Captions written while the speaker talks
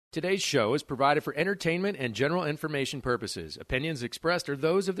Today's show is provided for entertainment and general information purposes. Opinions expressed are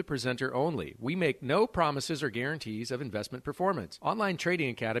those of the presenter only. We make no promises or guarantees of investment performance. Online Trading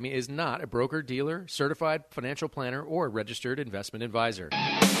Academy is not a broker, dealer, certified financial planner, or registered investment advisor.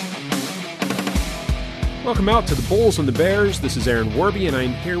 Welcome out to the Bulls and the Bears. This is Aaron Warby, and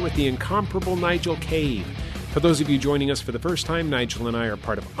I'm here with the incomparable Nigel Cave. For those of you joining us for the first time, Nigel and I are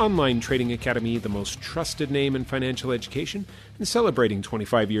part of Online Trading Academy, the most trusted name in financial education, and celebrating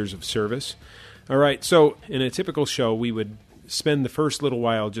 25 years of service. All right, so in a typical show, we would spend the first little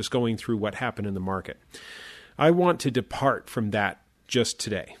while just going through what happened in the market. I want to depart from that just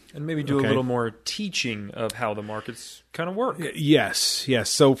today. And maybe do a little more teaching of how the markets kind of work. Yes.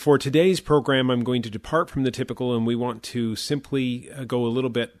 So for today's program, I'm going to depart from the typical, and we want to simply go a little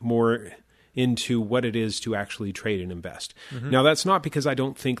bit more into what it is to actually trade and invest. Mm-hmm. Now, that's not because I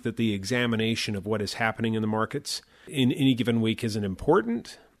don't think that the examination of what is happening in the markets in any given week isn't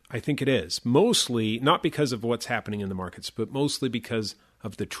important. I think it is. Mostly, not because of what's happening in the markets, but mostly because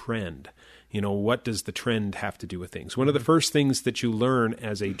of the trend. You know, what does the trend have to do with things? One of the first things that you learn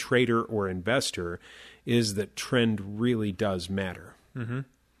as a trader or investor is that trend really does matter. Mm-hmm.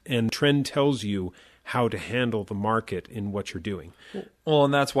 And trend tells you how to handle the market in what you're doing. Well,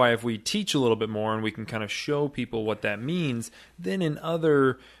 and that's why if we teach a little bit more and we can kind of show people what that means, then in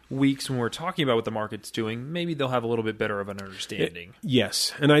other weeks when we're talking about what the market's doing, maybe they'll have a little bit better of an understanding.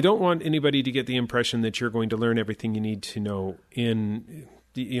 Yes, and I don't want anybody to get the impression that you're going to learn everything you need to know in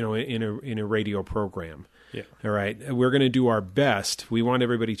a radio program. Yeah. All right. We're going to do our best. We want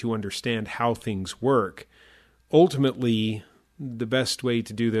everybody to understand how things work. Ultimately, the best way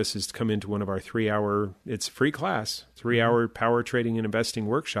to do this is to come into one of our 3-hour, it's a free class, 3-hour power trading and investing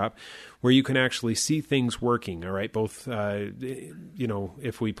workshop where you can actually see things working, all right? Both,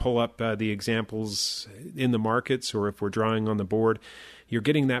 if we pull up the examples in the markets or if we're drawing on the board, you're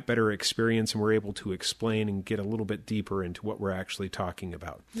getting that better experience and we're able to explain and get a little bit deeper into what we're actually talking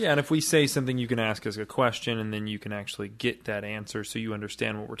about. Yeah, and if we say something, you can ask us a question and then you can actually get that answer so you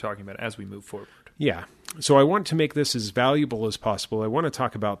understand what we're talking about as we move forward. Yeah. So I want to make this as valuable as possible. I want to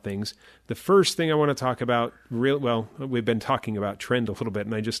talk about things. The first thing I want to talk about, we've been talking about trend a little bit,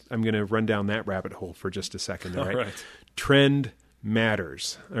 and I'm going to run down that rabbit hole for just a second. All right. Trend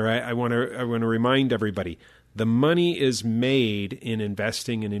matters. All right. I want to remind everybody, the money is made in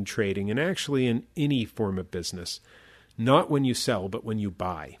investing and in trading, and actually in any form of business. Not when you sell, but when you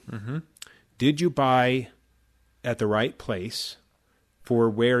buy. Mm-hmm. Did you buy at the right place for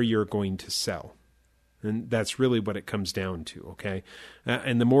where you're going to sell? And that's really what it comes down to, okay?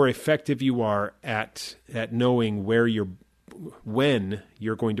 And the more effective you are at knowing when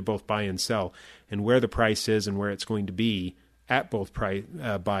you're going to both buy and sell, and where the price is and where it's going to be at both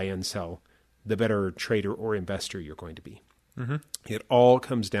buy and sell, the better trader or investor you're going to be. Mm-hmm. It all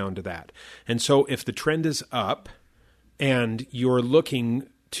comes down to that. And so if the trend is up and you're looking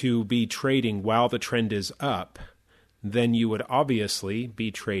to be trading while the trend is up, then you would obviously be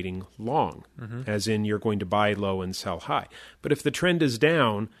trading long, as in you're going to buy low and sell high. But if the trend is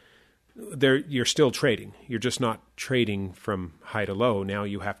down, you're still trading. You're just not trading from high to low. Now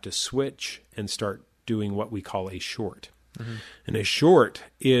you have to switch and start doing what we call a short. Mm-hmm. And a short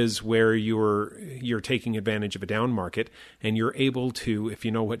is where you're taking advantage of a down market and you're able to, if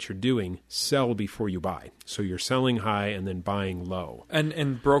you know what you're doing, sell before you buy. So you're selling high and then buying low.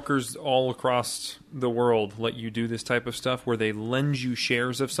 And brokers all across the world let you do this type of stuff where they lend you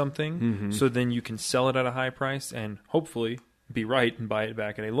shares of something so then you can sell it at a high price and hopefully be right and buy it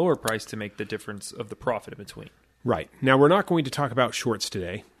back at a lower price to make the difference of the profit in between. Right. Now, we're not going to talk about shorts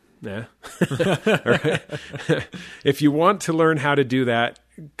today. Yeah. Right. If you want to learn how to do that,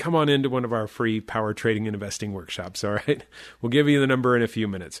 come on into one of our free power trading and investing workshops. All right. We'll give you the number in a few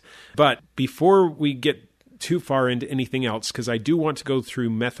minutes. But before we get too far into anything else, because I do want to go through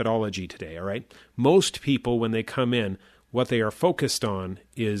methodology today. All right. Most people, when they come in, what they are focused on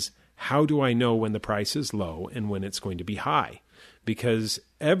is how do I know when the price is low and when it's going to be high? Because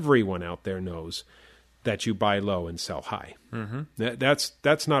everyone out there knows that you buy low and sell high. Mm-hmm.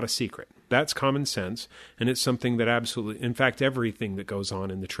 That's not a secret. That's common sense, and it's something that absolutely, in fact, everything that goes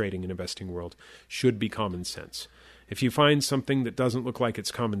on in the trading and investing world should be common sense. If you find something that doesn't look like it's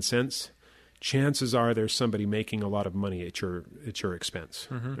common sense, chances are there's somebody making a lot of money at your expense.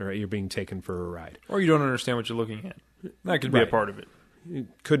 Mm-hmm. All right, you're being taken for a ride. Or you don't understand what you're looking at. That could be a part of it. It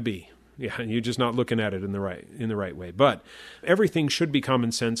could be. Yeah, you're just not looking at it in the right way. But everything should be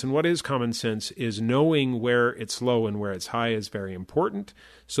common sense, and what is common sense is knowing where it's low and where it's high is very important.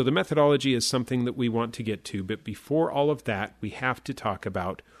 So the methodology is something that we want to get to, but before all of that, we have to talk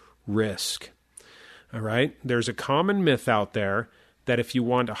about risk. All right? There's a common myth out there that if you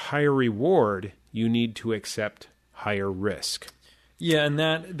want a higher reward, you need to accept higher risk. Yeah, and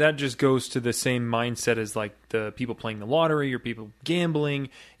that just goes to the same mindset as like the people playing the lottery or people gambling.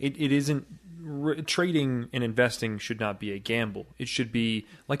 It isn't trading and investing should not be a gamble. It should be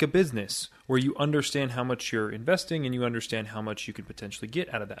like a business where you understand how much you're investing and you understand how much you could potentially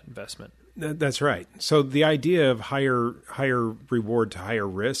get out of that investment. That's right. So the idea of higher reward to higher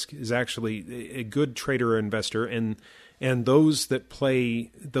risk is actually a good trader or investor, and those that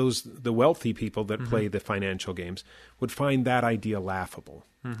play the wealthy people that play the financial games would find that idea laughable.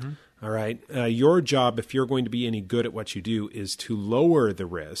 All right. Your job, if you're going to be any good at what you do, is to lower the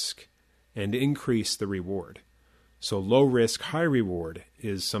risk and increase the reward. So low risk, high reward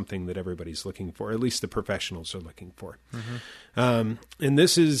is something that everybody's looking for, at least the professionals are looking for. And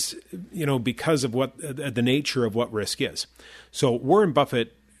this is, because of what the nature of what risk is. So Warren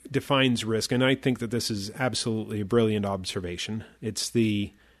Buffett defines risk, and I think that this is absolutely a brilliant observation. It's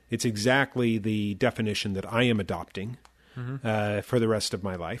exactly the definition that I am adopting for the rest of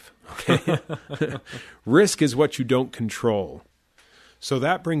my life. Okay? Risk is what you don't control. So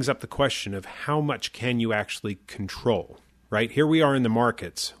that brings up the question of how much can you actually control, right? Here we are in the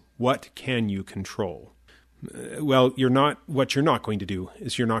markets. What can you control? Well, what you're not going to do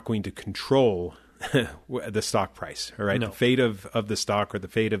is you're not going to control the stock price, all right? No. The fate of the stock or the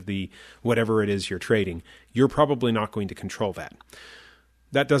fate of the whatever it is you're trading. You're probably not going to control that.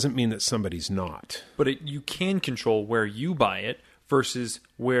 That doesn't mean that somebody's not. But you can control where you buy it versus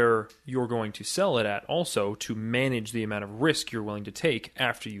where you're going to sell it at also to manage the amount of risk you're willing to take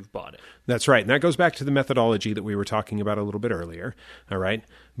after you've bought it. That's right. And that goes back to the methodology that we were talking about a little bit earlier, all right?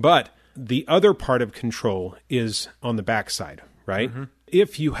 But the other part of control is on the backside, right?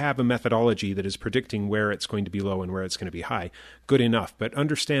 If you have a methodology that is predicting where it's going to be low and where it's going to be high, good enough. But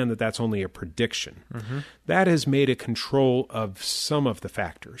understand that that's only a prediction. That has made a control of some of the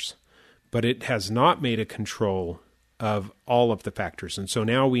factors, but it has not made a control of all of the factors. And so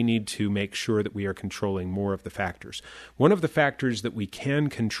now we need to make sure that we are controlling more of the factors. One of the factors that we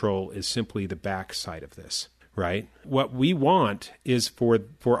can control is simply the backside of this, right? What we want is for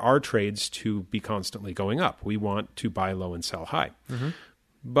our trades to be constantly going up. We want to buy low and sell high.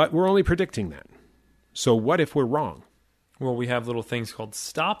 But we're only predicting that. So what if we're wrong? Well, we have little things called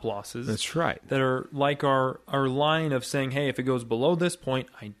stop losses. That's right. That are like our line of saying, hey, if it goes below this point,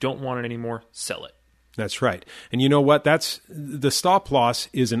 I don't want it anymore, sell it. That's right. And you know what? The stop loss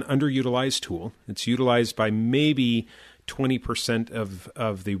is an underutilized tool. It's utilized by maybe 20%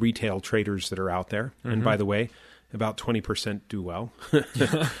 of the retail traders that are out there. And by the way, about 20% do well.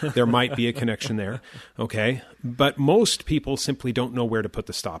 There might be a connection there. Okay. But most people simply don't know where to put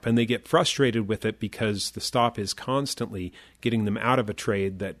the stop, and they get frustrated with it because the stop is constantly getting them out of a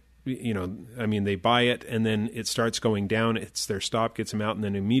trade that, they buy it and then it starts going down. It's their stop, gets them out, and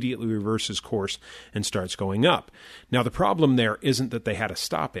then immediately reverses course and starts going up. Now, the problem there isn't that they had a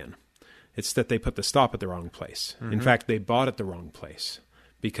stop in. It's that they put the stop at the wrong place. In fact, they bought at the wrong place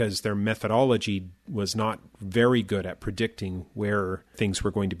because their methodology was not very good at predicting where things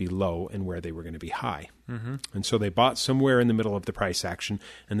were going to be low and where they were going to be high. And so they bought somewhere in the middle of the price action,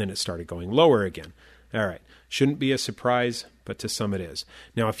 and then it started going lower again. All right. Shouldn't be a surprise, but to some it is.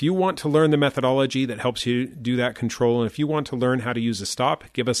 Now, if you want to learn the methodology that helps you do that control, and if you want to learn how to use a stop,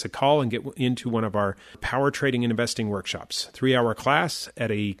 give us a call and get into one of our power trading and investing workshops. 3-hour class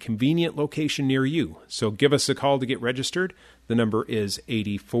at a convenient location near you. So give us a call to get registered. The number is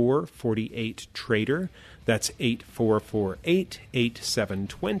 8448-TRADER. That's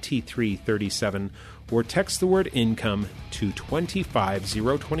 8448-872337. Or text the word income to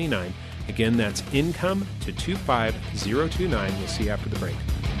 25029. Again, that's income to 25029. We'll see you after the break.